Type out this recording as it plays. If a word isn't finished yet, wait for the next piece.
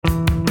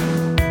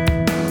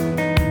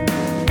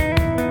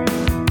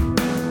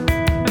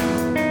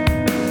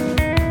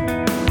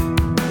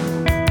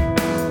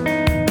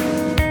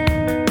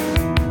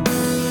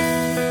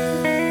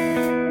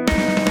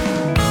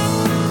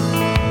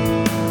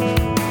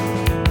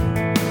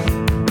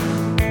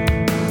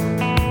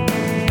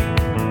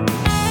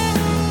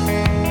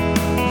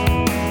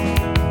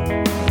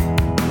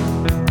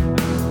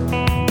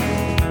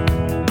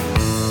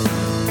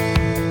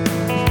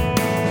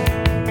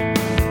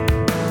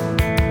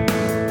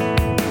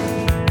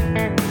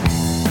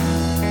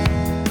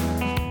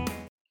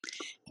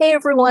Hey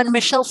everyone,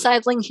 Michelle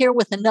Seidling here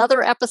with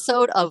another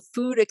episode of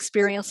Food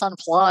Experience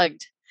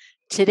Unplugged.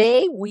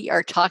 Today we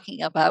are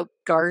talking about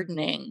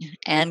gardening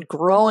and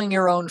growing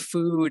your own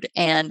food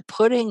and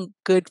putting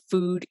good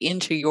food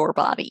into your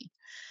body.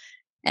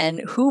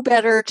 And who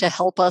better to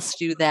help us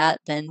do that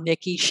than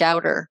Nikki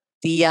Schauder,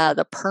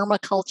 the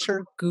permaculture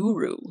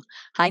guru.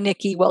 Hi,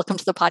 Nikki. Welcome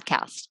to the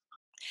podcast.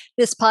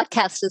 This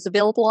podcast is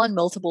available on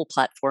multiple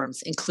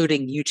platforms,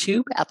 including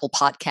YouTube, Apple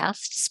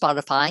Podcasts,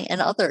 Spotify, and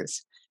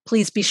others.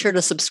 Please be sure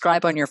to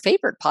subscribe on your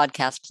favorite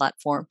podcast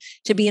platform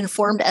to be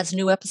informed as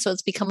new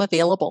episodes become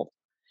available.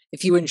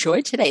 If you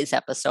enjoyed today's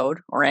episode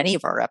or any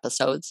of our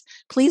episodes,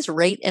 please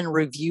rate and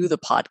review the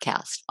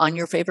podcast on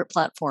your favorite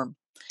platform.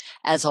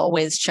 As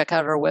always, check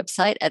out our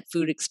website at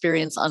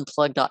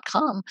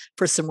foodexperienceunplugged.com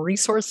for some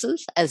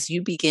resources as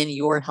you begin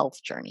your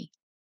health journey.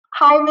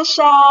 Hi,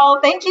 Michelle.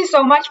 Thank you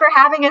so much for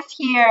having us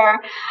here.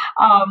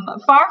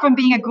 Far from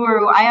being a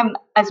guru, I am,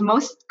 as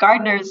most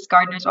gardeners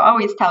will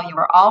always tell you,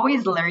 we're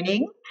always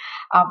learning.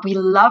 We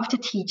love to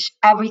teach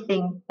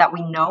everything that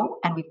we know,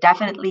 and we've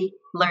definitely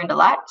learned a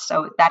lot.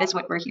 So that is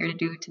what we're here to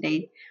do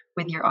today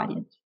with your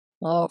audience.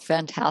 Oh,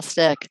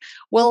 fantastic.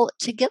 Well,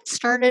 to get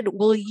started,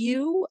 will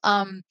you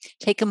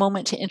take a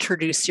moment to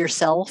introduce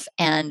yourself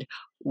and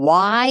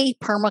why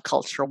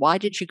permaculture? Why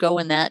did you go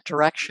in that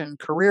direction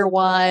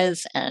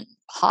career-wise and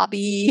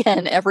hobby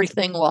and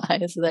everything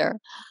wise there?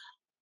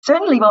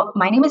 Certainly. Well,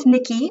 my name is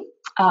Nikki.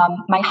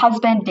 My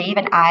husband, Dave,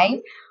 and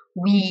I,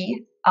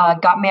 we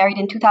got married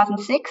in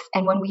 2006.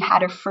 And when we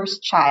had our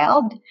first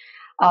child,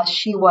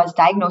 she was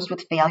diagnosed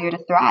with failure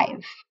to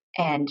thrive.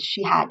 And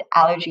she had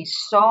allergies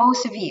so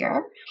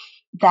severe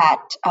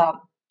that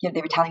they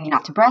were telling me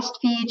not to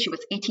breastfeed. She was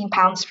 18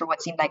 pounds for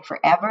what seemed like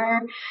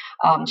forever.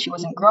 She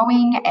wasn't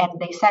growing, and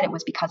they said it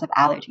was because of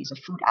allergies, of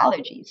food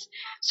allergies.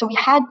 So we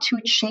had to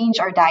change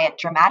our diet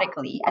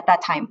dramatically. At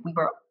that time, we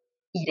were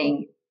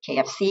eating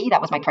KFC. That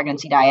was my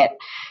pregnancy diet.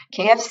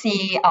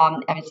 KFC,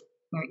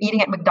 we were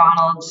eating at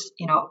McDonald's,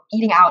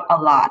 eating out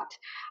a lot.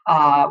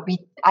 I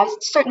was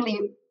certainly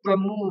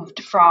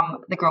removed from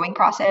the growing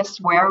process.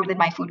 Where did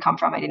my food come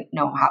from? I didn't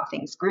know how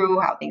things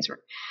grew, how things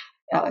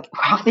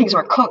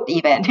were cooked,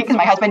 even because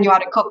my husband knew how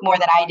to cook more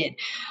than I did.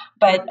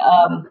 But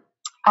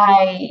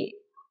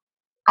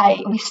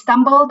we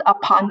stumbled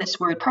upon this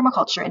word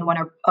permaculture in one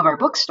of our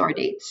bookstore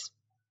dates.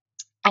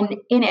 And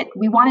in it,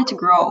 we wanted to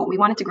grow. We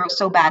wanted to grow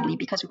so badly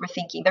because we were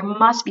thinking there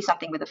must be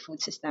something with the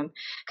food system.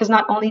 Because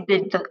not only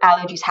did the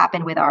allergies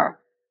happen with our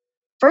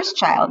first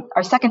child,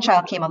 our second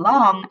child came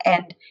along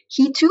and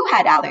he too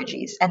had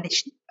allergies. And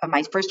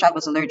my first child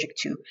was allergic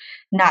to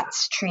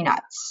nuts, tree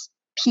nuts,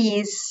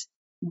 peas,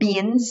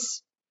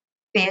 beans,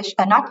 fish,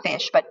 not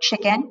fish, but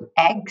chicken,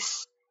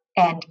 eggs,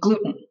 and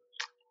gluten,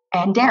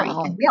 and dairy,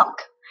 and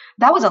milk.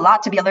 That was a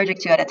lot to be allergic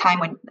to at a time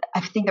when I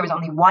think there was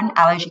only one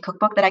allergy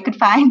cookbook that I could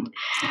find.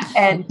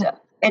 And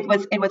it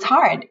was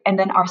hard. And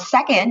then our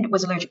second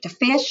was allergic to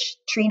fish,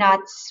 tree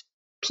nuts,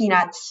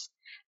 peanuts,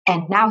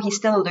 and now he's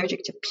still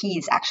allergic to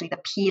peas, actually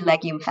the pea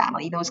legume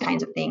family, those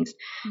kinds of things.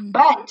 Mm-hmm.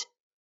 But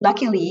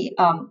luckily,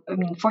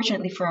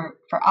 fortunately for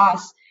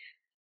us,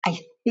 I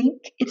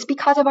think it's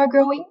because of our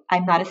growing.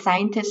 I'm not a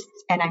scientist,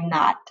 and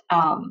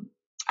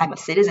I'm a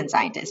citizen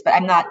scientist, but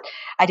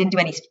I didn't do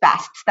any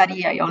fast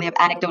study. I only have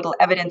anecdotal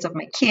evidence of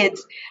my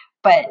kids,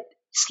 but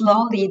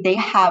slowly they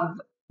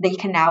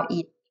can now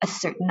eat a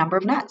certain number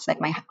of nuts.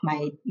 Like my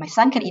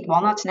son can eat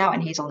walnuts now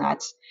and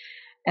hazelnuts.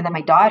 And then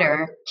my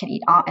daughter can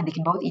eat, and they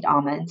can both eat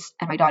almonds,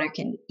 and my daughter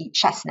can eat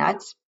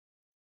chestnuts.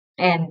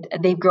 And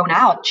they've grown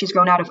out. She's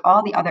grown out of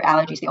all the other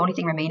allergies. The only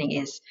thing remaining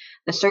is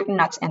the certain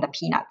nuts and the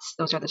peanuts.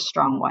 Those are the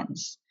strong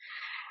ones.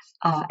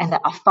 And the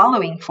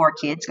following 4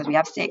 kids, because we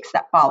have 6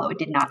 that followed,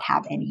 did not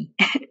have any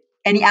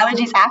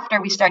allergies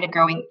after we started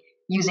growing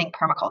using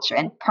permaculture.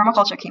 And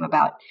permaculture came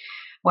about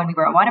when we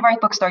were on one of our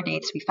bookstore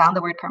dates. We found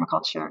the word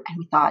permaculture and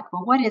we thought,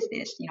 well, what is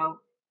this?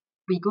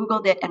 We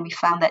Googled it and we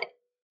found that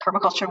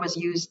permaculture was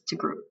used to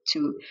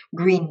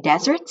green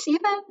deserts,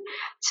 even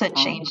to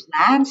change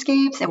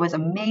landscapes. It was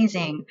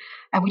amazing,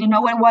 and we didn't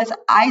know what it was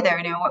either.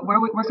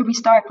 Where could we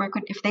start?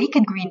 If they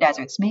can green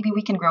deserts, maybe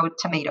we can grow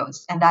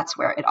tomatoes, and that's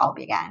where it all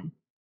began.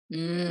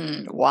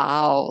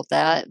 Wow,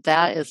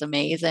 that is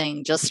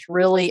amazing. Just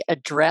really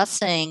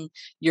addressing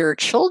your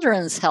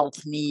children's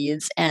health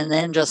needs, and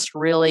then just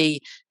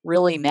really,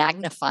 really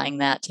magnifying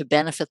that to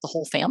benefit the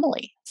whole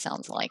family.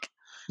 Sounds like.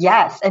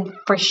 Yes, and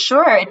for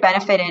sure it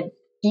benefited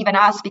even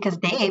us, because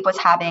Dave was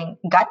having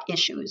gut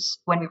issues.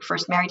 When we were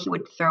first married, he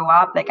would throw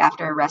up like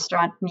after a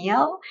restaurant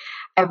meal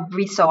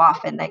every so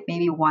often, like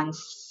maybe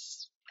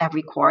once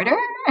every quarter.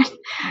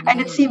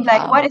 And it seemed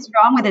like, what is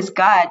wrong with his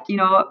gut?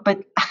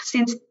 But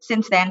since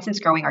then, since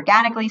growing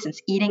organically, since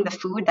eating the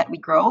food that we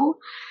grow,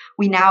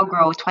 we now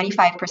grow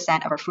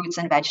 25% of our fruits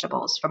and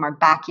vegetables from our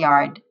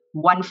backyard,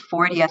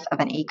 1/40th of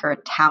an acre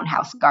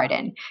townhouse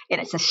garden.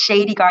 It's a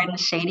shady garden,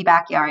 shady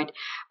backyard,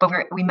 but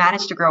we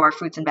managed to grow our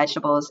fruits and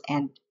vegetables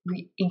and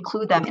we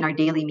include them in our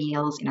daily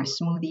meals, in our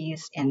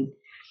smoothies, and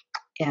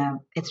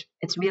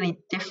it's really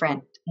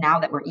different now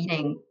that we're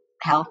eating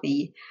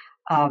healthy.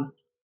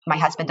 my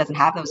husband doesn't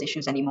have those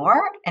issues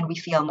anymore, and we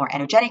feel more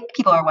energetic.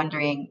 People are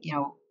wondering,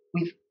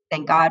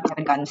 thank God we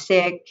haven't gotten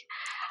sick.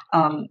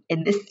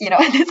 In this,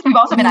 we've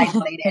also been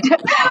isolated,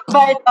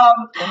 but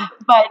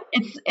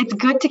it's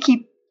good to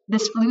keep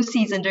this flu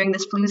season. During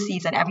this flu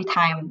season, every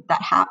time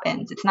that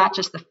happens, it's not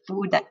just the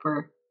food that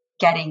we're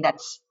getting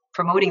that's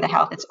promoting the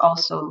health, it's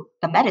also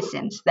the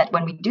medicines that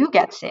when we do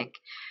get sick,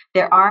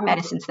 there are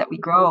medicines that we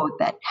grow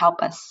that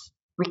help us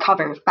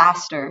recover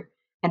faster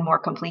and more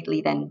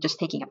completely than just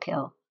taking a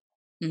pill.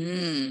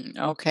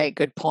 Okay,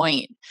 good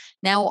point.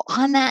 Now,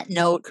 on that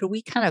note, could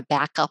we kind of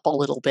back up a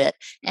little bit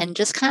and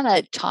just kind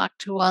of talk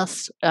to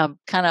us,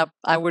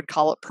 I would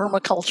call it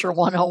permaculture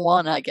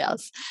 101, I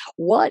guess.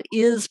 What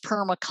is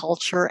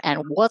permaculture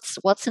and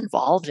what's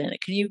involved in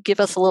it? Can you give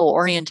us a little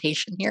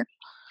orientation here?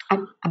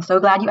 I'm so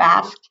glad you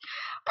asked.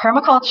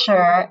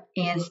 Permaculture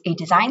is a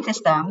design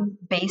system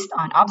based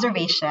on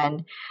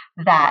observation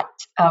that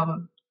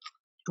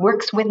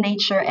works with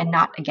nature and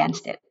not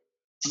against it.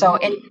 So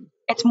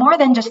it's more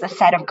than just a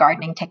set of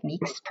gardening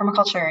techniques.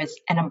 Permaculture is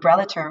an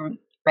umbrella term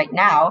right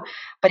now,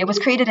 but it was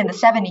created in the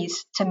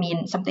 70s to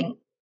mean something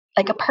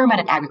like a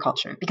permanent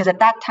agriculture. Because at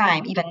that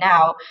time, even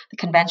now, the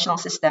conventional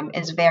system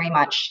is very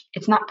much,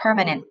 it's not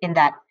permanent in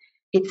that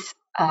it's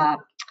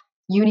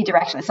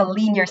unidirectional. It's a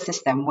linear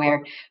system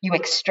where you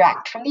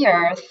extract from the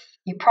earth,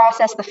 you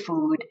process the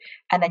food,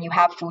 and then you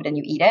have food and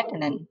you eat it,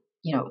 and then,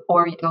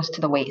 or it goes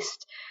to the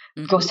waste,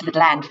 goes to the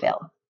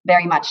landfill,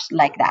 very much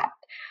like that.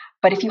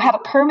 But if you have a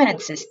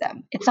permanent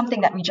system, it's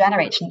something that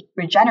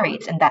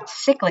regenerates and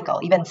that's cyclical,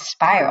 even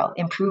spiral,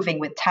 improving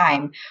with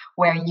time,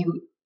 where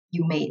you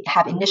may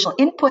have initial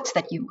inputs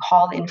that you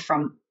haul in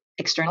from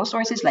external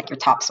sources, like your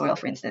topsoil,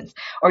 for instance,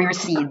 or your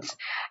seeds.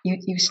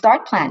 You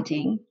start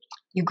planting,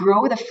 you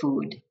grow the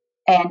food,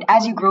 and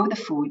as you grow the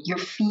food, you're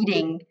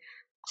feeding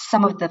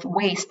some of the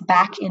waste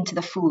back into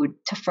the food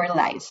to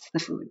fertilize the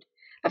food.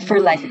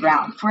 Fertilize the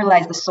ground,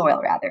 fertilize the soil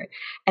rather.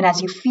 And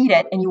as you feed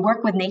it and you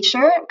work with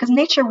nature, because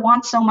nature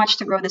wants so much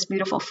to grow this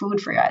beautiful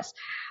food for us,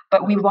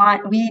 but we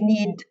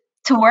need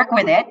to work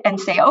with it and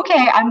say,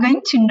 okay, I'm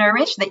going to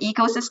nourish the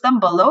ecosystem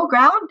below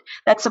ground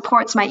that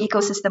supports my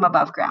ecosystem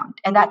above ground.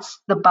 And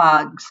that's the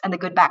bugs and the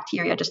good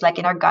bacteria, just like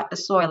in our gut, the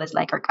soil is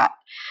like our gut.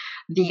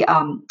 The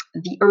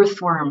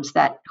earthworms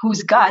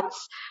whose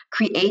guts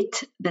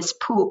create this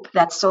poop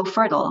that's so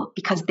fertile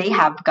because they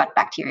have gut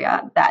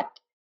bacteria that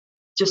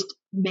just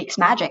makes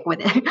magic with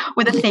it,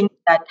 with the things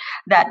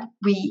that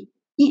we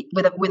eat,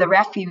 with the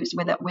refuse,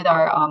 with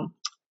our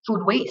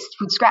food waste,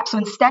 food scraps. So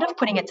instead of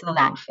putting it to the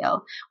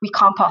landfill, we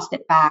compost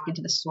it back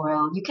into the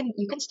soil. You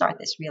can start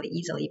this really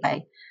easily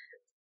by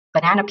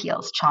banana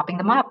peels, chopping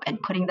them up and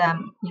putting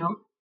them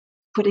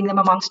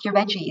amongst your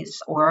veggies,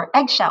 or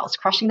eggshells,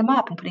 crushing them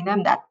up and putting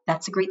them.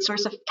 That's a great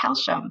source of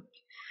calcium.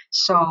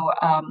 So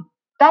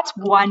that's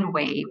one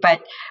way,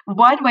 but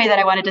one way that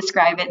I want to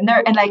describe it,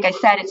 and like I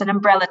said, it's an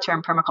umbrella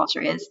term,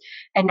 permaculture is,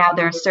 and now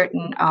there are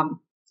certain, and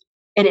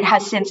it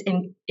has since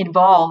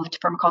evolved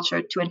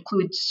permaculture to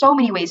include so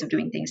many ways of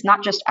doing things,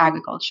 not just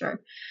agriculture,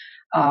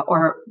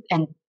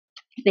 and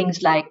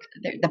things like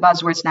the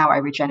buzzwords now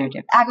are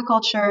regenerative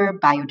agriculture,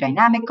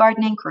 biodynamic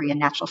gardening, Korean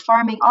natural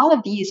farming. All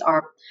of these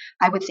are,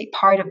 I would say,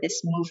 part of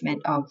this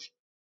movement of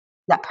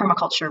that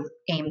permaculture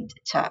aimed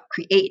to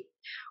create,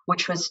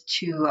 which was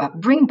to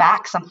bring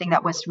back something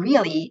that was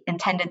really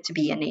intended to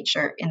be in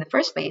nature in the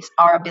first place,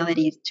 our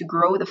ability to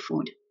grow the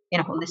food in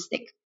a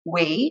holistic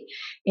way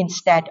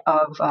instead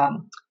of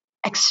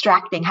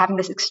having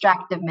this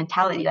extractive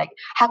mentality, like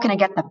how can I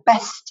get the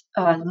best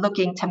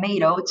looking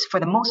tomatoes for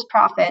the most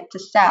profit to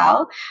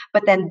sell,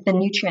 but then the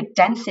nutrient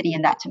density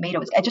in that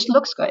tomato, it just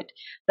looks good.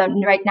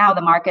 Right now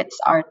the markets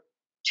are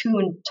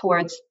tuned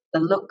towards the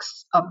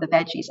looks of the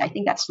veggies. I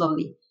think that's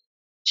slowly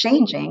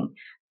changing.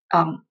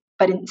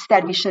 But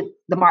instead,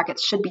 the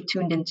markets should be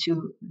tuned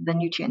into the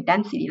nutrient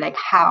density, like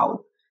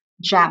how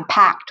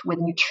jam-packed with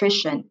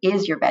nutrition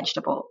is your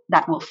vegetable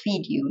that will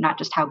feed you, not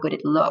just how good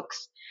it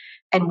looks.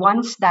 And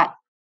once that,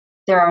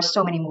 there are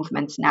so many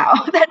movements now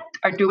that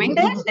are doing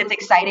this, it's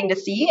exciting to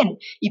see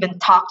and even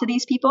talk to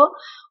these people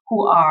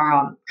who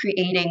are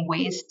creating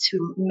ways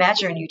to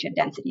measure nutrient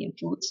density in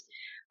foods.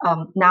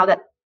 Now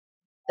that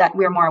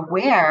we're more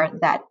aware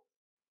that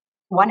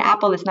one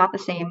apple is not the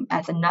same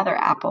as another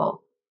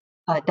apple.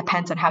 It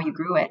depends on how you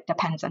grew it,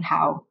 depends on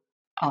how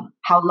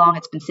long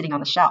it's been sitting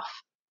on the shelf.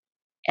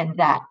 And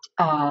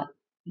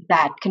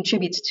that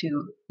contributes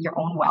to your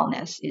own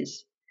wellness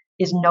is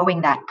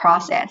knowing that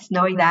process,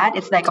 knowing that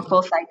it's like a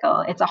full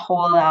cycle. It's a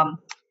whole,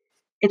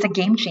 it's a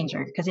game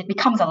changer because it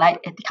becomes a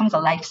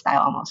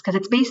lifestyle almost, because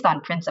it's based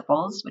on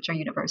principles, which are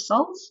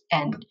universals,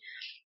 and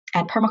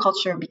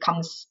permaculture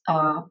becomes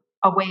a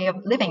way of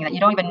living that you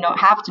don't even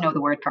have to know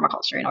the word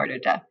permaculture in order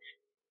to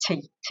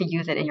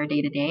use it in your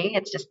day-to-day.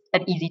 It's just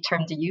an easy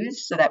term to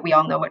use so that we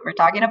all know what we're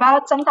talking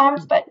about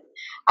sometimes. But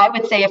I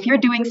would say if you're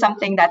doing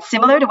something that's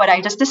similar to what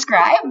I just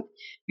described,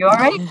 you're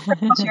already,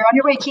 you're on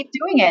your way. Keep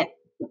doing it.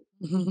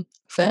 Mhm.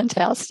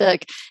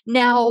 Fantastic.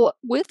 Now,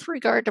 with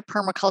regard to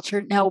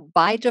permaculture, now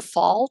by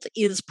default,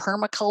 is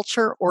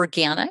permaculture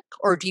organic,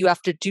 or do you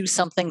have to do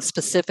something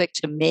specific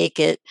to make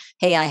it,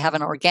 hey, I have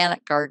an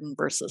organic garden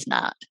versus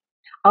not?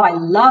 Oh, I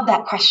love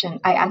that question.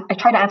 I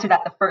try to answer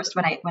that the first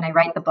when I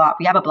write the blog.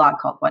 We have a blog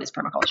called "What is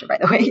Permaculture," by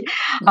the way.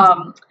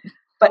 Um,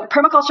 but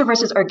permaculture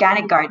versus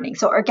organic gardening.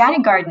 So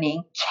organic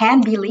gardening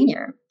can be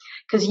linear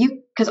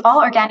because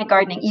all organic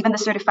gardening, even the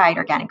certified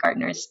organic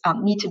gardeners,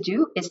 need to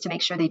do is to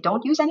make sure they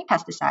don't use any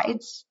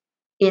pesticides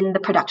in the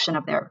production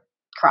of their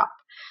crop.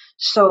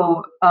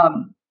 So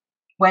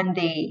when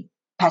they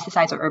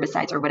pesticides or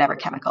herbicides or whatever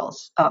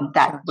chemicals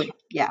that Sure. would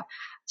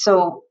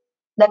So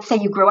let's say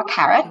you grow a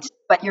carrot,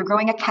 but you're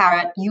growing a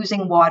carrot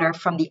using water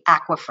from the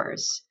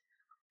aquifers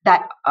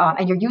that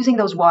and you're using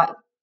those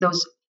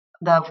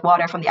the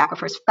water from the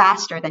aquifers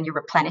faster than you're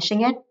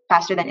replenishing it,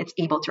 faster than it's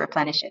able to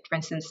replenish it. For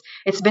instance,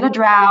 it's been a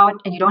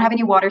drought and you don't have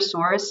any water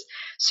source,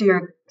 so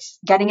you're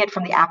getting it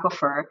from the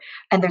aquifer,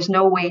 and there's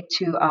no way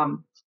to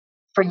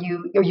for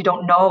you, or you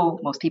don't know,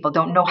 most people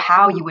don't know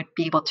how you would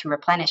be able to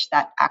replenish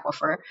that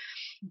aquifer.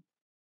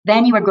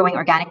 Then you are growing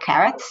organic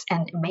carrots,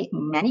 and in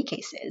many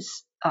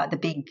cases, the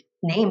big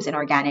names in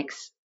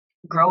organics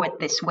grow it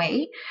this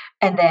way,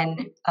 and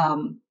then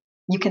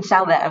you can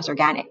sell that as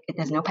organic. It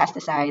has no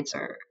pesticides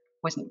or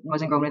wasn't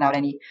grown without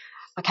any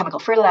chemical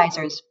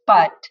fertilizers,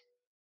 but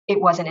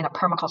it wasn't in a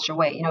permaculture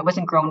way. It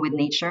wasn't grown with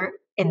nature.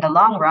 In the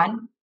long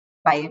run,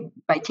 by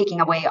taking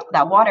away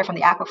that water from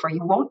the aquifer,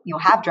 you'll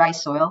have dry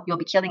soil. You'll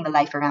be killing the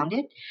life around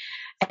it,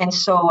 and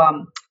so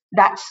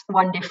that's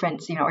one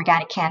difference.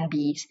 Organic can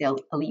be still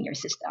a linear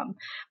system,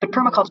 but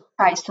permaculture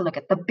tries to look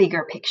at the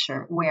bigger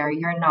picture where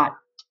you're not.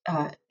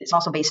 It's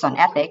also based on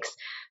ethics,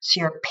 so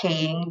you're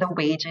paying the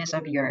wages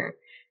of your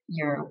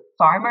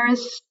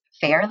farmers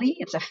fairly.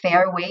 It's a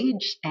fair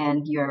wage,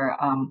 and you're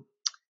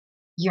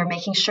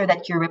making sure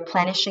that you're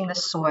replenishing the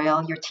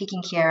soil. You're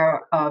taking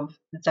care of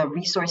the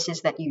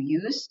resources that you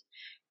use.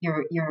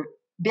 You're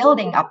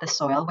building up the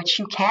soil, which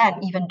you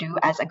can even do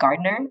as a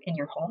gardener in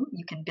your home.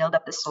 You can build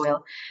up the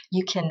soil.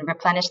 You can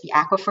replenish the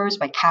aquifers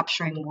by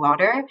capturing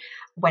water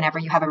whenever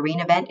you have a rain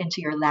event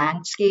into your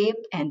landscape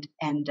and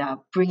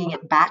bringing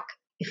it back.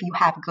 If you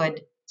have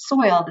good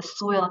soil, the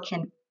soil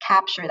can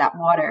capture that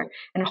water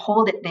and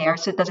hold it there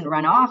so it doesn't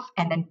run off,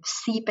 and then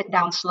seep it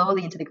down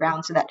slowly into the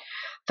ground so that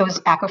those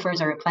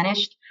aquifers are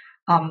replenished.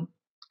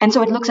 And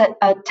so it looks at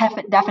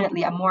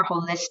definitely a more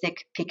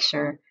holistic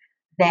picture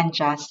than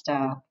just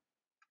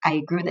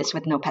I grew this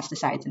with no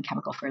pesticides and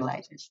chemical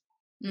fertilizers.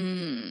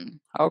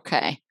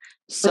 Okay.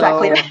 Was that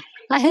clear?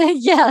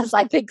 Yes,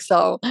 I think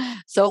so.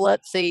 So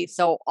let's see.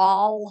 So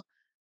all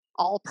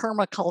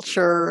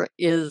permaculture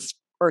is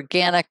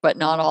organic, but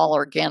not all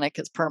organic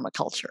is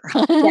permaculture.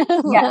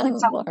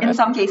 Yes. In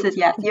some cases,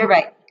 yes, you're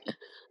right.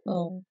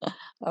 Oh,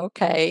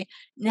 okay.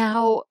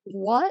 Now,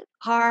 what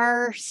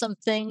are some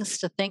things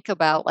to think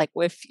about? Like,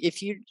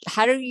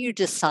 how do you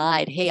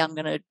decide, hey, I'm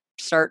going to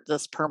start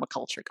this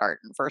permaculture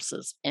garden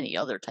versus any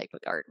other type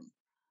of garden?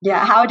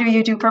 Yeah. How do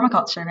you do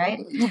permaculture, right?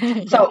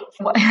 Yeah. So,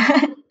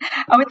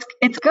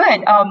 it's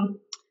good.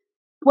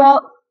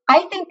 Well,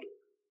 I think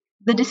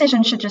the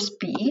decision should just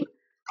be,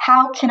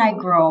 how can I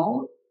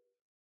grow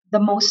the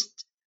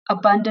most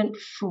abundant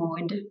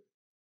food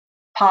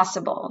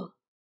possible?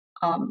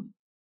 And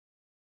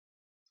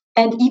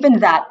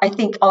even that, I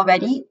think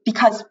already,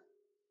 because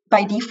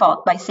by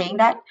default, by saying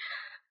that,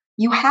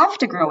 you have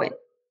to grow it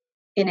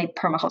in a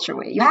permaculture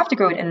way. You have to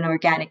grow it in an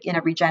organic, in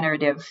a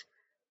regenerative,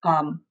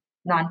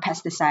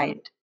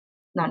 non-pesticide,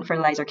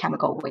 non-fertilizer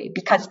chemical way.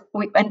 Because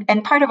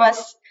and part of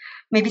us,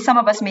 maybe some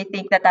of us may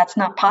think that that's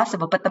not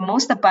possible, but the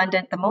most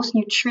abundant, the most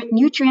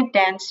nutrient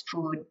dense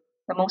food,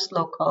 the most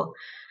local,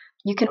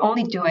 you can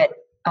only do it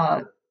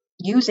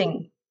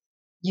using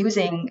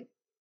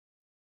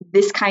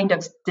this kind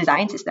of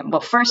design system. Well,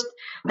 first,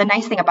 the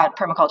nice thing about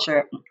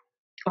permaculture,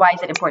 why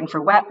is it important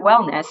for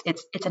wellness?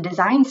 It's a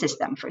design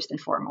system first and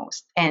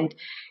foremost, and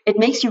it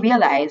makes you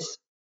realize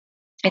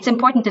it's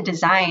important to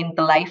design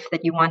the life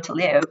that you want to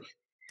live,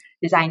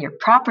 design your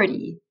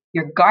property,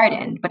 your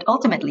garden, but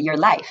ultimately your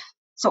life.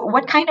 So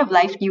what kind of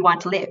life do you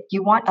want to live? Do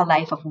you want a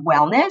life of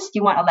wellness? Do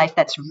you want a life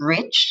that's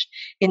rich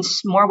in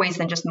more ways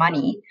than just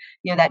money?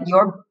 That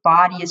your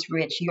body is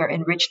rich, you are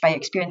enriched by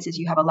experiences,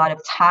 you have a lot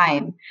of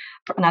time.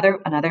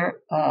 Another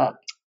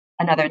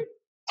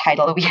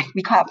title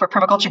we call it for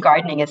permaculture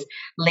gardening is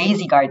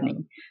lazy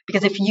gardening,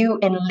 because if you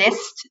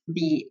enlist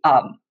the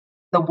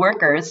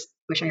workers,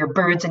 which are your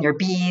birds and your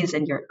bees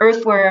and your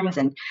earthworms,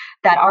 and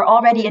that are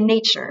already in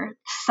nature,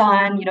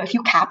 sun, if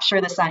you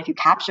capture the sun, if you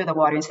capture the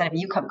water, instead of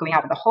you going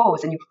out with a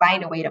hose, and you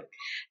find a way to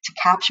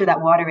capture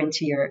that water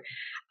into your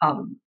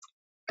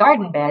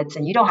garden beds,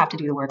 and you don't have to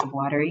do the work of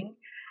watering,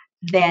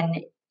 then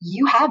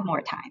you have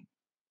more time.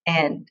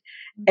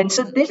 And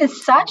so this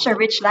is such a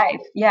rich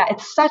life. Yeah,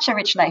 it's such a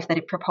rich life that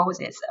it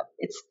proposes.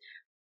 It's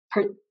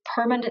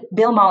permanent.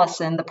 Bill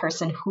Mollison, the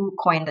person who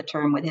coined the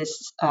term with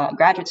his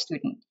graduate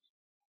student,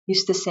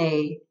 used to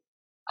say,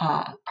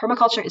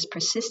 permaculture is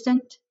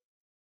persistent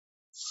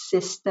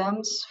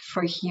systems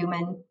for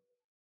human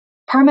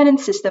permanent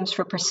systems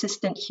for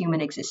persistent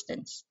human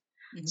existence.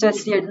 So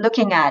it's you're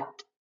looking at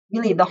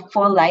really the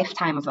full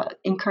lifetime of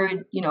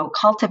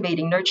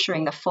cultivating,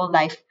 nurturing the full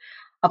life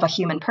of a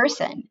human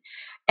person.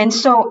 And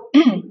so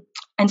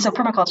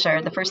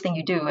permaculture, the first thing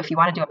you do if you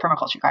want to do a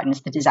permaculture garden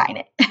is to design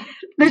it.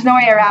 There's no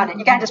way around it.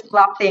 You can't just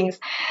plop things.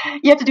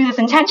 You have to do this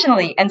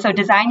intentionally. And so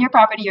design your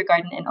property, your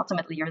garden, and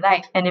ultimately your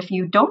life. And if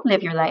you don't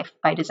live your life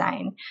by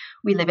design,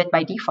 we live it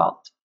by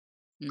default.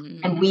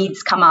 And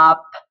weeds come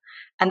up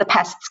and the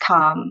pests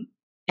come.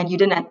 And you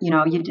didn't,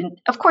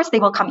 of course they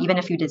will come even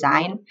if you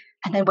design.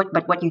 And then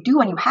what you do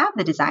when you have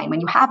the design,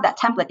 when you have that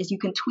template, is you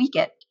can tweak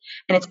it.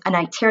 And it's an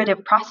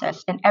iterative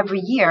process. And every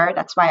year,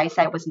 that's why I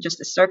said it wasn't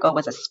just a circle, it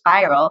was a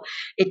spiral.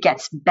 It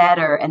gets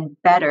better and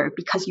better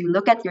because you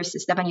look at your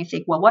system and you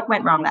think, well, what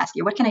went wrong last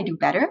year? What can I do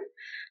better?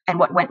 And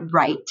what went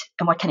right?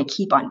 And what can I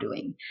keep on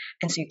doing?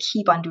 And so you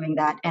keep on doing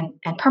that. And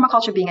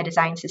permaculture, being a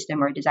design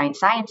system or a design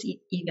science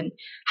even,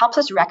 helps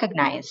us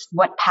recognize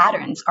what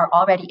patterns are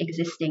already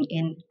existing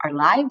in our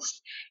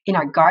lives, in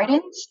our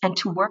gardens, and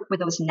to work with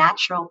those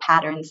natural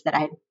patterns that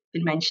I've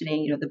been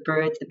mentioning, the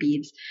birds, the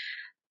bees.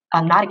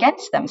 I'm not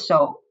against them.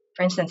 So,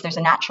 for instance, there's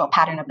a natural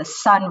pattern of the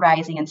sun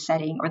rising and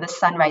setting, or the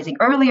sun rising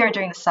earlier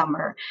during the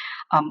summer.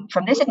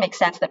 From this, it makes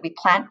sense that we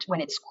plant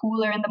when it's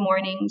cooler in the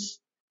mornings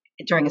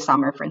during the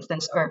summer, for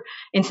instance, or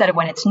instead of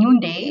when it's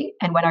noonday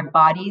and when our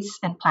bodies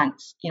and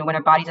plants,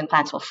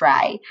 will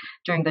fry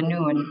during the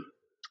noon.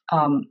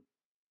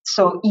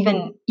 So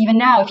even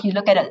now, if you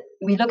look at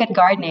we look at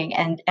gardening,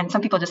 and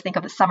some people just think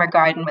of the summer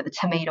garden with the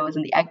tomatoes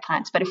and the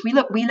eggplants. But if we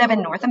live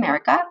in North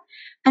America,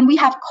 and we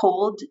have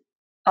cold,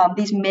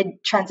 these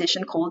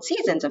mid-transition cold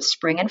seasons of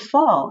spring and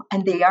fall,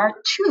 and they are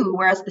two,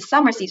 whereas the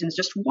summer season is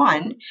just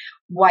one.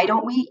 Why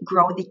don't we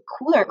grow the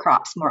cooler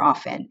crops more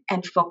often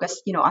and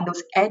focus, on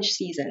those edge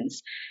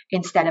seasons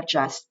instead of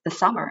just the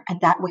summer? And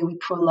that way we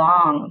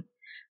prolong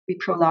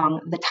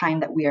the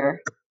time that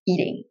we're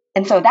eating.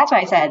 And so that's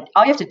why I said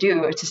all you have to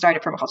do to start a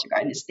permaculture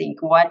garden is think,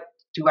 how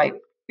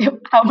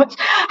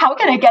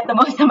can I get the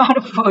most amount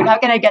of food? How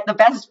can I get the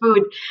best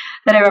food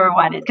that I've ever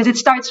wanted? Because it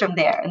starts from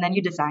there, and then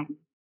you design.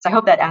 So I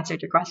hope that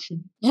answered your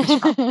question.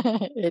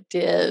 It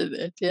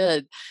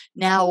did.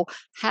 Now,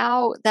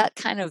 how that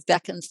kind of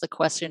beckons the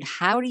question,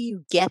 how do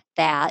you get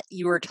that?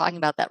 You were talking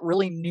about that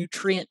really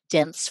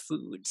nutrient-dense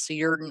food. So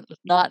you're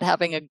not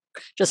having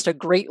just a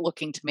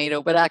great-looking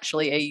tomato, but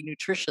actually a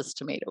nutritious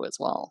tomato as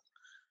well,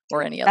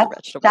 or any other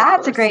vegetable.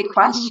 That's a great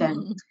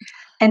question.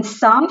 And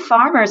some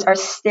farmers are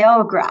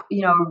still,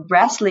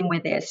 wrestling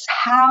with this.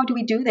 How do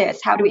we do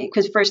this?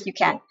 Because first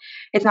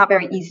it's not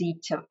very easy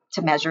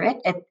to measure it.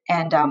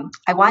 And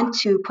I want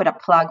to put a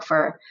plug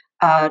for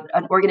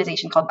an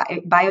organization called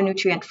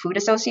Bionutrient Food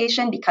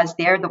Association, because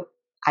they're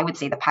I would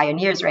say the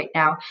pioneers right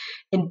now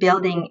in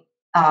building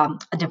a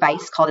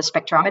device called a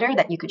spectrometer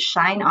that you could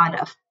shine on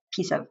a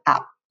piece of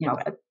a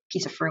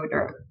piece of fruit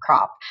or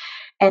crop.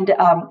 And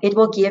it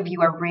will give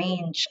you a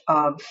range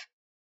of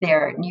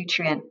their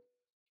nutrient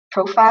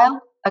profile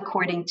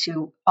according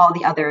to all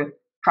the other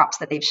crops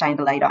that they've shined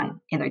the light on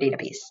in their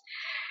database.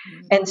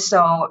 And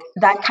so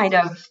that kind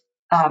of,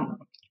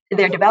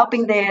 they're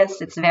developing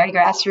this, it's very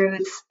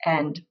grassroots,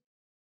 and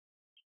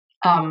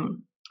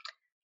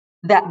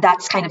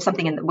that's kind of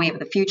something in the wave of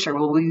the future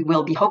where we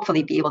will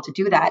hopefully be able to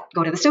do that,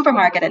 go to the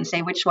supermarket and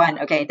say which one,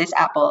 okay, this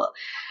apple.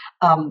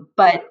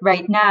 But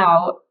right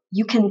now,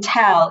 you can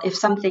tell if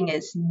something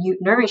is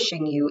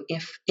nourishing you,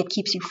 if it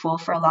keeps you full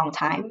for a long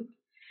time.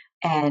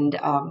 And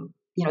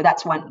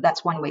that's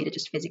one way to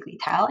just physically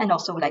tell, and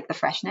also like the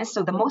freshness.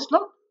 So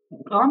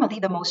normally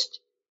the most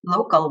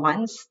local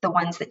ones, the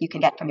ones that you can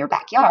get from your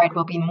backyard,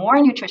 will be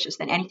more nutritious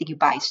than anything you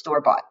buy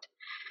store bought.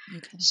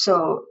 Okay.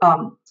 So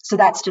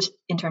that's just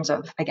in terms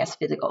of, I guess,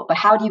 physical. But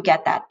how do you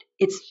get that?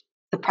 It's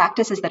the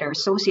practices that are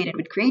associated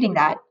with creating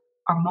that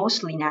are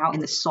mostly now in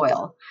the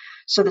soil.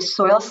 So the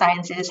soil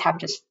sciences have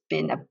just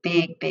been a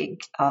big,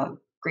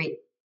 great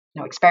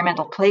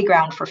experimental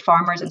playground for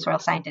farmers and soil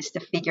scientists to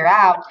figure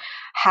out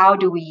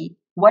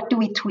what do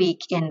we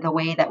tweak in the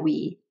way that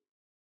we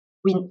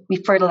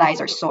fertilize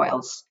our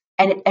soils.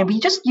 And we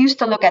just used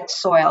to look at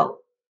soil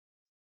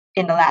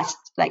in the last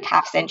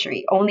half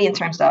century only in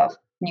terms of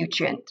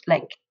nutrient,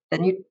 like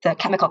the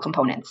chemical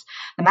components,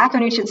 the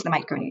macronutrients, the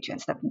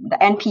micronutrients, the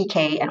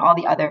NPK, and all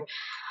the other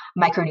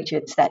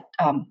micronutrients that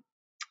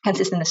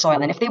consist in the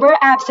soil. And if they were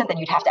absent, then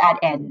you'd have to add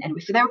N. And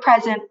if they were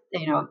present,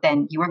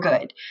 then you were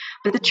good.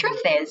 But the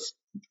truth is,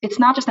 it's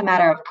not just a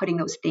matter of putting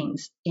those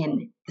things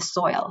in the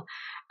soil.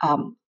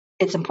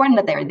 It's important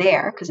that they're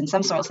there, because in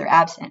some soils they're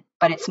absent.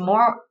 But it's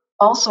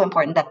also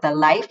important that the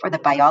life or the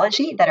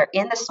biology that are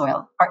in the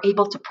soil are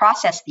able to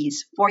process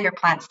these for your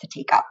plants to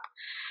take up.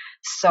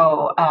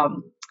 So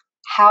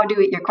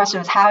your question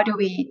was, how do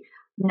we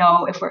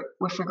know if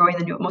we're growing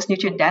the most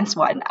nutrient dense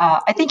one?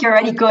 I think you're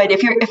already good.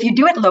 If you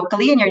do it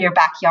locally and you're in your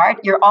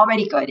backyard, you're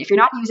already good. If you're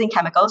not using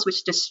chemicals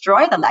which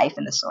destroy the life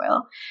in the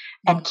soil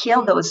and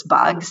kill those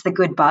bugs, the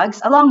good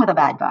bugs, along with the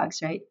bad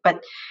bugs, right?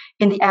 But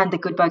in the end, the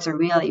good bugs are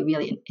really,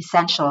 really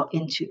essential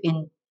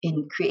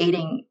in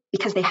creating,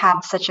 because they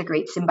have such a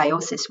great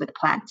symbiosis with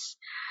plants.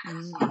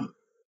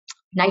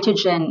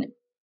 nitrogen,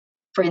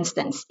 for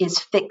instance, is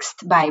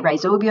fixed by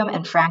rhizobium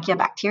and frankia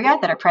bacteria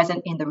that are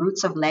present in the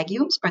roots of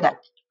legumes, or that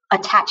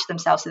attach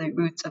themselves to the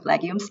roots of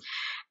legumes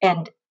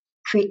and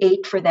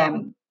create for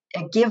them,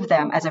 give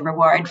them as a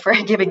reward for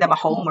giving them a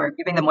home or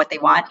giving them what they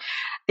want.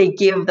 They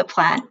give the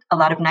plant a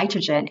lot of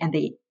nitrogen, and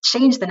they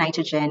change the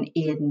nitrogen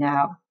in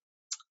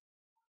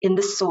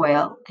the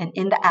soil and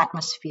in the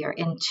atmosphere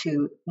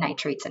into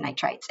nitrates and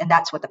nitrites. And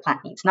that's what the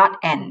plant needs, not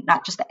N,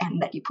 not just the N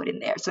that you put in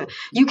there. So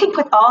you can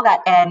put all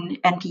that N,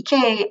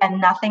 NPK,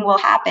 and nothing will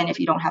happen if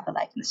you don't have the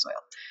life in the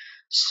soil.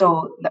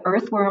 So the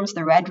earthworms,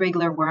 the red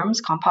regular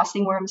worms,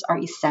 composting worms are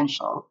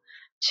essential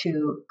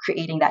to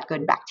creating that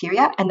good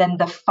bacteria. And then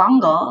the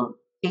fungal,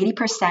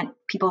 80%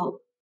 people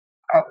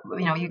are,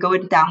 you go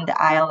down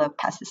the aisle of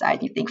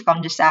pesticides, you think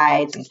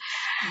fungicides, and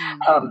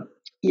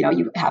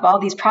you have all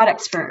these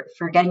products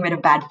for getting rid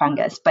of bad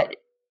fungus, but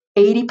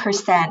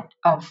 80%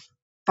 of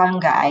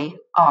fungi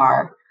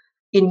are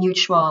in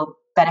mutual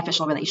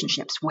beneficial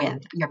relationships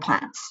with your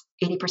plants,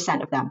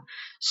 80% of them.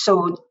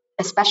 So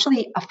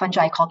especially a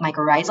fungi called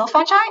mycorrhizal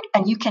fungi,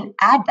 and you can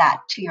add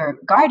that to your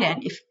garden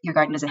if your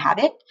garden doesn't have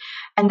it.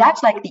 And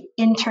that's like the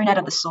internet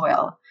of the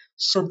soil.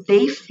 So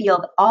they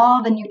field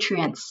all the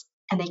nutrients,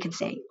 and they can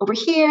say, over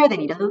here, they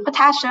need a little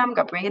potassium,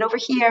 go bring it over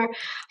here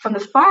from the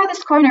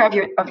farthest corner of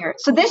your.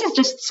 So this is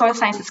just soil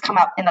science that's come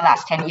up in the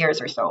last 10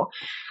 years or so.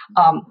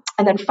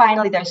 And then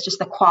finally, there's just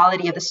the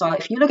quality of the soil.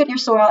 If you look at your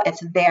soil,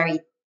 it's very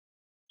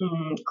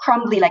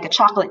crumbly, like a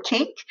chocolate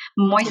cake,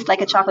 moist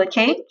like a chocolate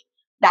cake.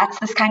 That's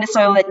this kind of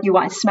soil that you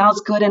want. It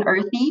smells good and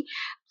earthy.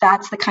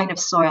 That's the kind of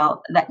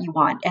soil that you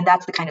want. And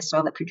that's the kind of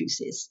soil that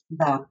produces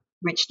the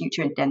rich,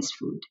 nutrient-dense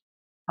food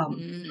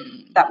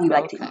that we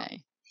like to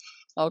eat.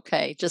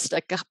 Okay, just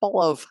a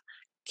couple of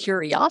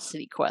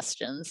curiosity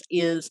questions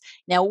is,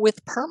 now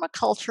with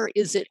permaculture,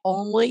 is it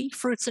only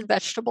fruits and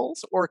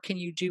vegetables, or can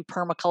you do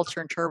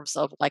permaculture in terms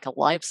of like a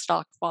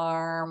livestock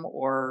farm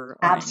or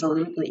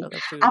Absolutely.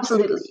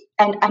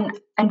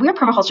 And we're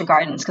permaculture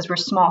gardens because we're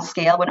small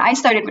scale. When I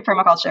started with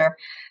permaculture,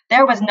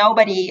 there was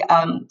nobody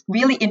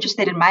really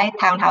interested in my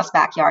townhouse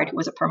backyard who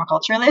was a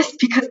permaculturalist,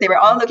 because they were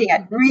all looking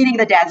at greening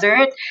the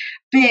desert,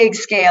 big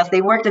scales.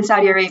 They worked in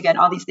Saudi Arabia and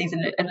all these things.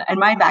 And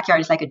my backyard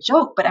is like a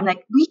joke, but I'm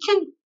like,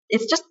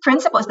 it's just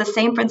principles, the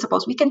same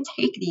principles. We can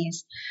take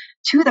these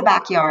to the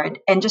backyard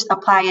and just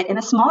apply it in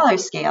a smaller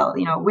scale,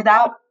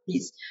 without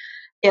these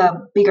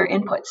bigger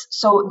inputs.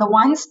 So the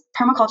ones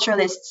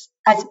permaculturalists,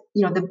 as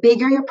the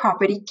bigger your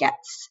property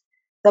gets,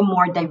 the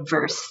more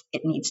diverse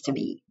it needs to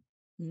be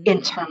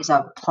in terms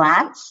of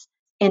plants,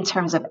 in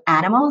terms of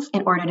animals,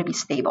 in order to be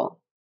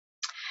stable.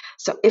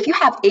 So if you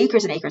have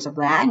acres and acres of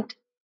land,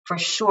 for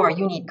sure,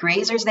 you need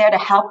grazers there to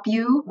help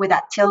you with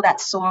that, till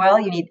that soil.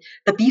 You need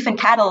the beef and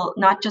cattle,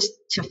 not just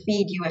to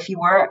feed you if you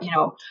were,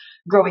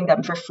 growing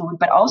them for food,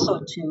 but also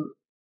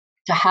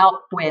to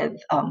help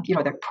with,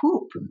 their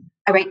poop.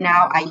 Right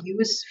now, I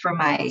use for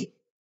my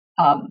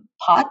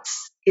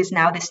pots is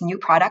now this new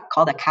product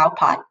called a cow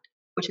pot,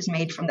 which is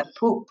made from the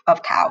poop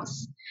of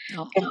cows.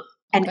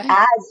 And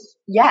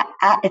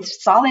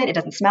it's solid. It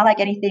doesn't smell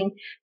like anything.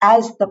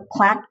 As the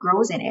plant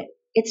grows in it,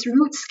 its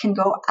roots can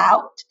go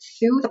out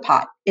through the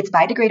pot. It's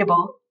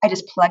biodegradable. I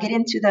just plug it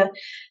into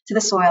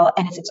the soil,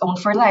 and it's its own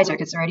fertilizer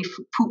because it's already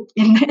poop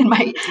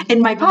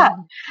in my pot.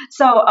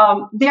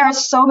 So there are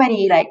so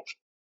many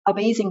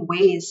amazing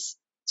ways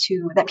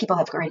that people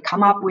have already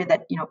come up with.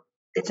 That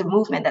it's a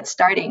movement that's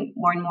starting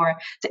more and more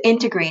to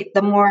integrate.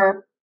 The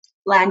more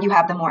land you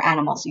have, the more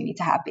animals you need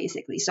to have,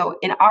 basically. So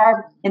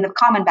in the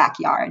common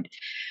backyard,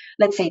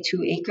 let's say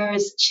 2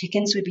 acres,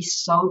 chickens would be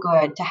so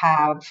good to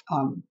have.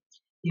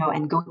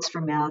 And goats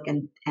for milk,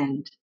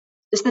 and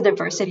just the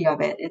diversity of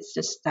it. It's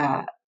just,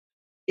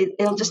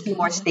 it'll just be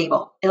more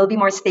stable. It'll be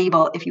more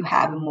stable if you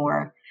have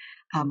more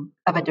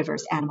of a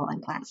diverse animal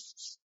and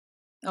plants.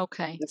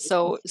 Okay.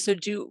 So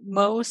do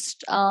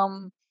most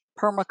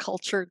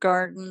permaculture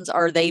gardens,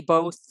 are they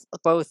both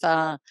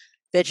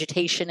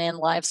vegetation and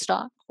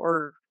livestock,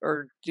 or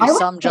do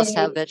some just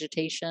have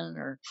vegetation?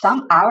 Or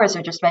some ours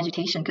are just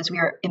vegetation because we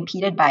are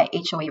impeded by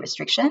HOA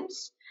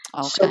restrictions.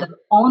 Okay. So the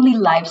only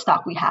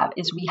livestock we have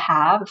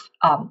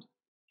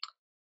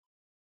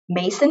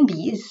mason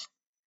bees.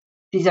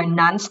 These are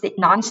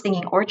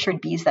non-stinging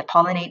orchard bees that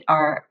pollinate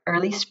our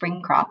early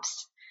spring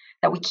crops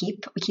that we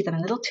keep. We keep them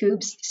in little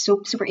tubes,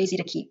 super easy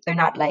to keep. They're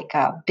not like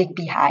a big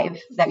beehive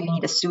that you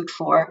need a suit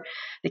for.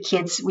 The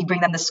kids, we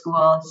bring them to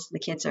schools. The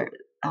kids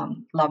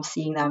love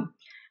seeing them.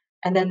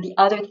 And then the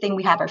other thing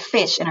we have are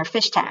fish in our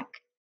fish tank.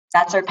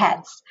 That's our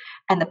pets.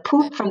 And the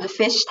poop from the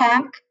fish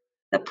tank,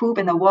 the poop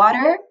in the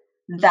water,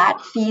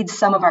 that feeds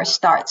some of our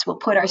starts. We'll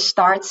put our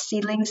starts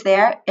seedlings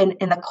there in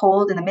the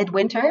cold, in the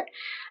midwinter.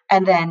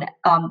 And then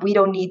we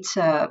don't need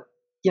to,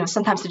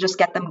 sometimes to just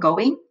get them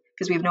going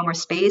because we have no more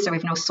space or we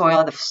have no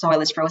soil. The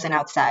soil is frozen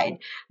outside.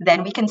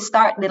 Then we can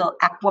start little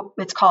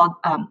it's called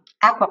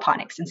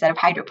aquaponics instead of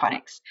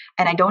hydroponics.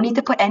 And I don't need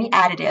to put any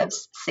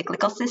additives,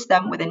 cyclical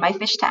system within my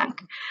fish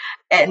tank.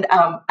 And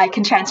I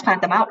can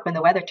transplant them out when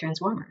the weather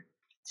turns warmer.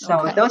 So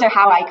Okay. those are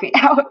how I create.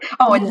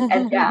 Oh,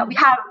 and yeah, we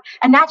have,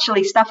 and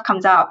naturally stuff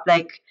comes up.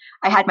 Like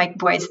I had my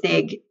boys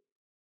dig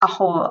a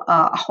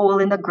hole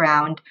in the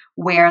ground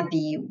where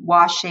the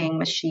washing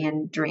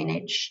machine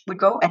drainage would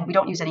go, and we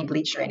don't use any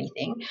bleach or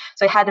anything.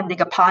 So I had them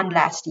dig a pond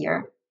last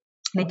year.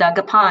 They dug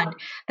a pond.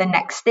 The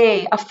next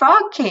day, a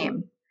frog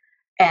came,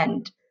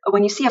 and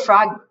when you see a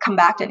frog come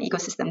back to an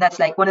ecosystem, that's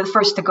like one of the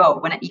first to go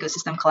when an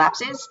ecosystem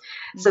collapses.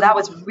 So that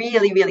was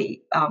really,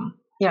 really,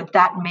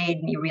 that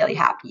made me really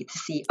happy to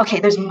see.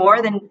 Okay, there's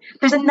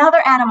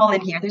another animal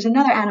in here. There's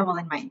another animal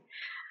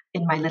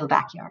in my little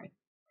backyard.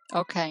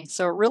 Okay,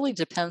 so it really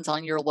depends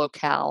on your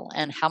locale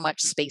and how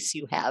much space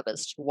you have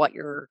as to what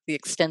the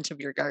extent of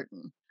your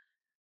garden.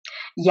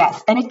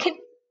 Yes, and it could.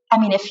 I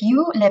mean, if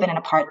you live in an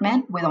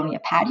apartment with only a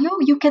patio,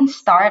 you can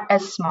start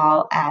as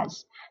small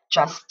as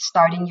just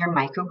starting your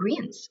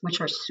microgreens,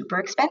 which are super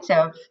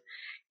expensive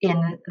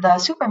in the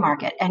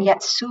supermarket and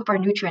yet super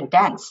nutrient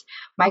dense.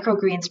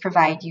 Microgreens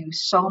provide you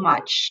so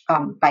much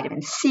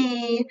vitamin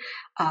C,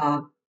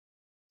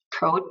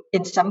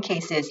 in some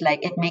cases,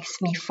 like it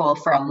makes me full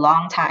for a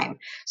long time.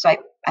 So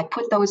I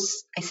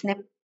snip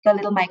the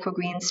little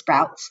microgreen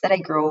sprouts that I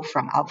grow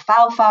from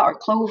alfalfa or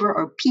clover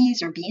or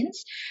peas or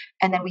beans.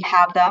 And then we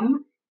have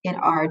them in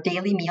our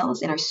daily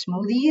meals, in our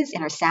smoothies,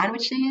 in our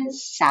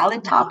sandwiches,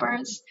 salad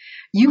toppers.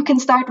 You can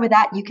start with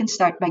that. You can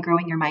start by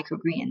growing your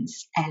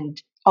microgreens. And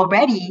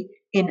already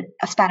in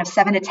a span of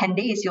 7 to 10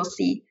 days, you'll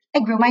see I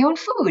grew my own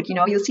food.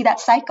 You'll see that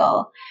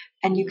cycle.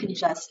 And you can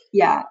just,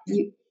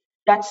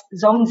 that's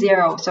zone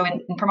 0. So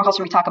in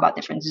permaculture, we talk about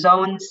different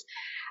zones.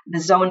 The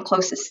zone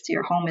closest to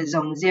your home is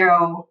zone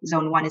 0.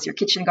 Zone 1 is your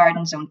kitchen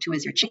garden. Zone 2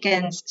 is your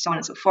chickens, so on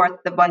and so forth.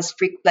 The ones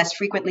less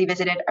frequently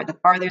visited are the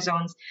farther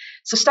zones.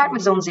 So start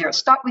with zone 0.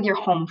 Start with your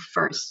home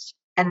first,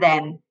 and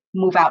then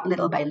move out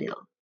little by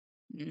little.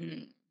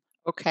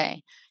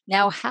 Okay.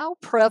 Now, how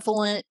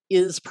prevalent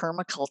is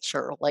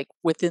permaculture, like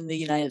within the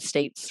United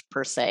States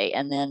per se,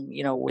 and then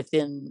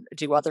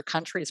do other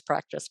countries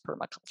practice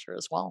permaculture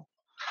as well?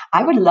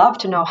 I would love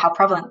to know how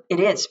prevalent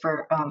it is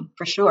for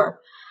sure.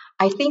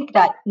 I think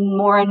that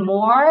more and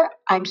more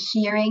I'm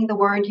hearing the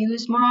word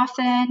used more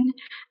often.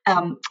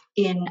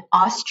 In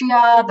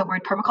Austria, the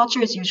word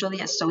permaculture is usually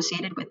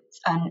associated with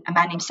a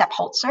man named Sepp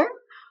Holzer,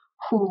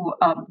 who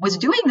was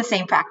doing the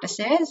same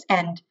practices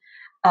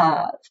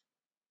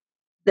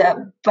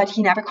but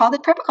he never called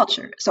it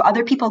permaculture. So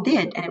other people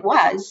did, and it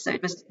was. So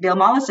it was Bill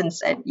Mollison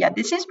said, "Yeah,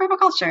 this is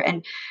permaculture."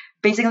 And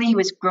basically, he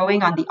was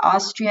growing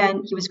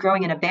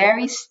in a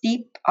very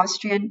steep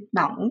Austrian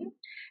mountain,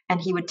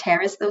 and he would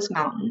terrace those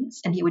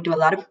mountains, and he would do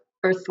a lot of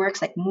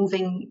earthworks, like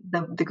moving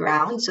the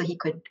ground, so he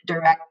could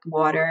direct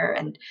water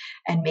and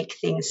make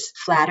things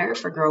flatter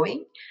for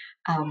growing.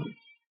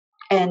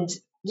 And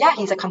yeah,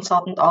 he's a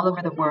consultant all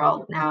over the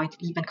world now. He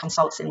even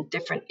consults in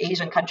different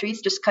Asian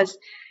countries just because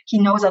he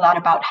knows a lot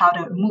about how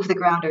to move the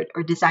ground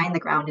or design the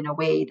ground in a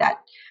way that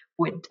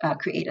would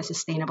create a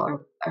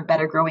sustainable or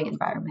better growing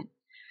environment.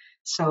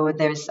 So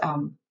there's,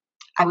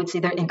 I would say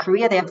that in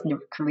Korea, they have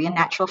Korean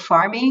natural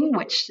farming,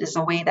 which is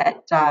a way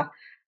that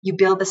you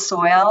build the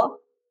soil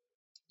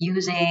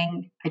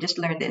using, I just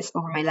learned this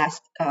over my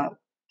last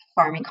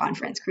farming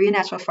conference, Korean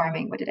natural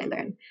farming. What did I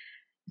learn?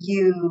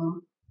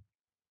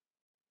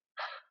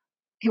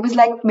 It was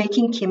like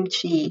making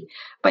kimchi,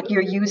 but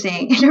you're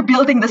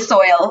building the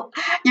soil,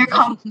 you're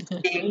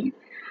composting,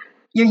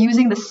 you're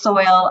using the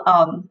soil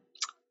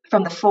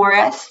from the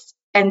forest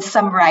and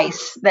some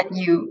rice that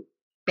you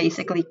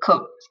basically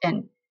cooked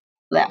and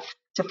left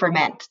to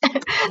ferment.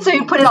 So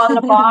you put it all in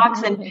a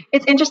box, and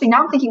it's interesting.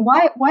 Now I'm thinking,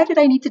 why did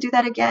I need to do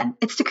that again?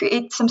 It's to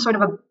create some sort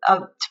of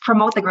to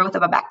promote the growth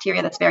of a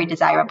bacteria that's very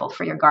desirable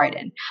for your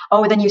garden.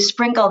 Oh, then you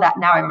sprinkle that.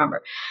 Now I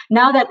remember.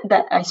 Now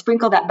that I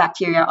sprinkle that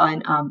bacteria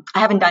on, I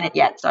haven't done it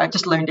yet, so I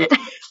just learned it.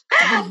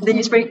 Then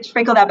you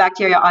sprinkle that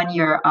bacteria on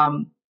your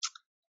on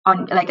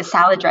like a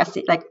salad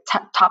dressing, like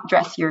top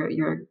dress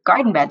your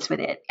garden beds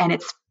with it, and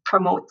it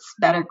promotes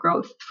better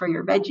growth for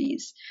your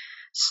veggies.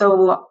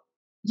 So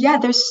yeah,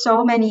 there's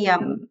so many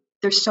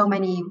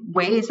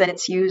ways that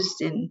it's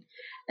used in.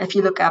 If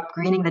you look up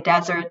greening the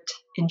desert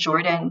in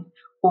Jordan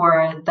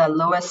or the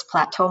Loess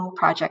Plateau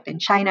project in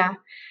China,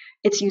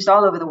 it's used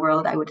all over the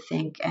world, I would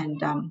think.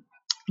 And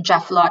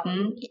Jeff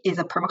Lawton is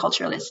a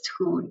permaculturalist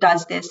who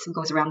does this, who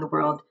goes around the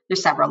world.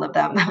 There's several of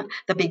them,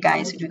 the big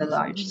guys who do the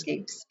large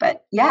scapes.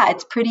 But yeah,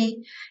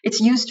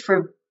 it's used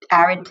for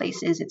arid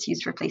places. It's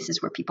used for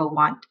places where people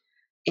want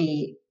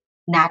a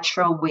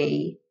natural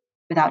way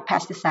without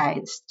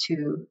pesticides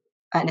in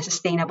a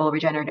sustainable,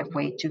 regenerative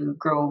way to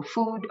grow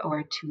food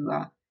or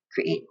to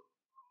create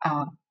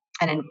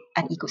an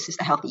ecosystem,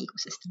 a healthy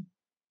ecosystem.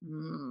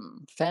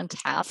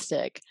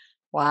 Fantastic.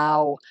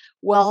 Wow.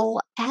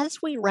 Well, as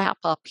we wrap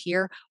up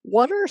here,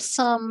 what are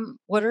some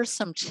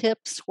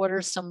tips? What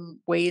are some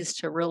ways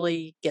to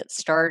really get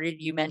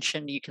started? You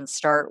mentioned you can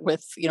start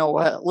with,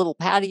 a little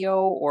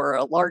patio or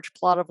a large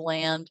plot of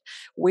land.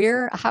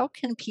 How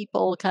can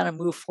people kind of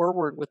move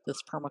forward with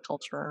this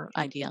permaculture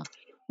idea?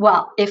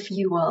 Well, if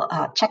you will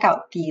check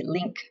out the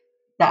link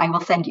that I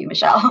will send you,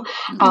 Michelle.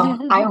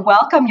 I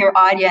welcome your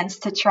audience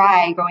to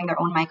try growing their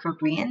own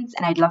microgreens,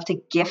 and I'd love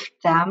to gift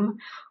them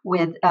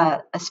with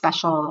a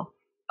special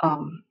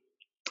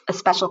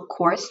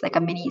course, like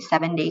a mini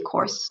 7-day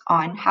course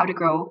on how to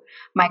grow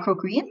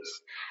microgreens.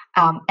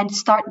 And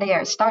start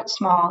there. Start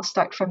small.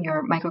 Start from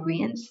your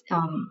microgreens.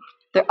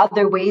 There are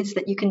other ways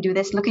that you can do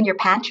this. Look in your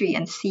pantry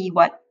and see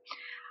what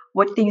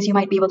things you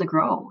might be able to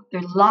grow.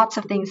 There are lots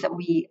of things that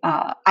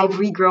I've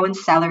regrown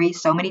celery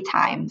so many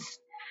times,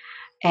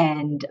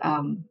 and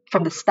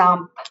from the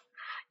stump.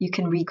 You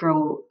can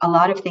regrow a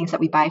lot of things that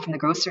we buy from the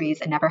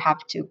groceries and never have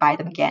to buy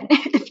them again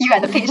if you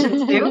had the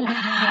patience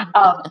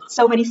to.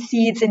 So many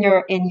seeds in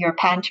your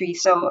pantry.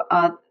 So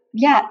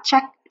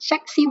check,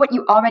 see what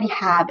you already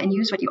have and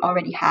use what you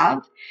already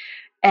have.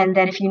 And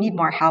then if you need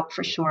more help,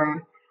 for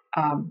sure,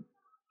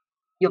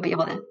 you'll be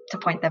able to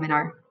point them in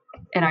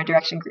our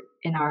direction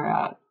in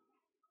our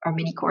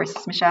mini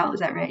course. Michelle,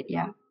 is that right?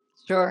 Yeah.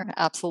 Sure,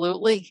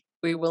 absolutely.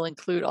 We will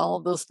include all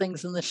of those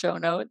things in the show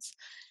notes.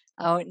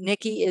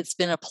 Nikki, it's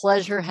been a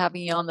pleasure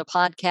having you on the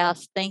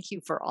podcast. Thank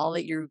you for all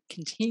that you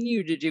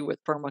continue to do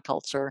with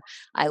permaculture.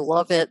 I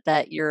love it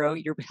that you're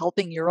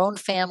helping your own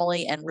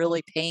family and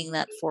really paying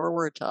that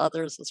forward to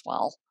others as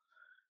well.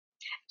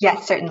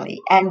 Yes,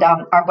 certainly. And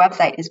our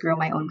website is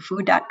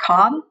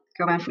growmyownfood.com,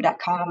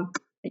 growmyownfood.com,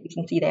 that you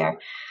can see there.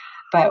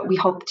 But we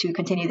hope to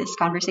continue this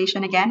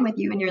conversation again with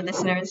you and your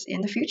listeners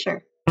in the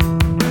future.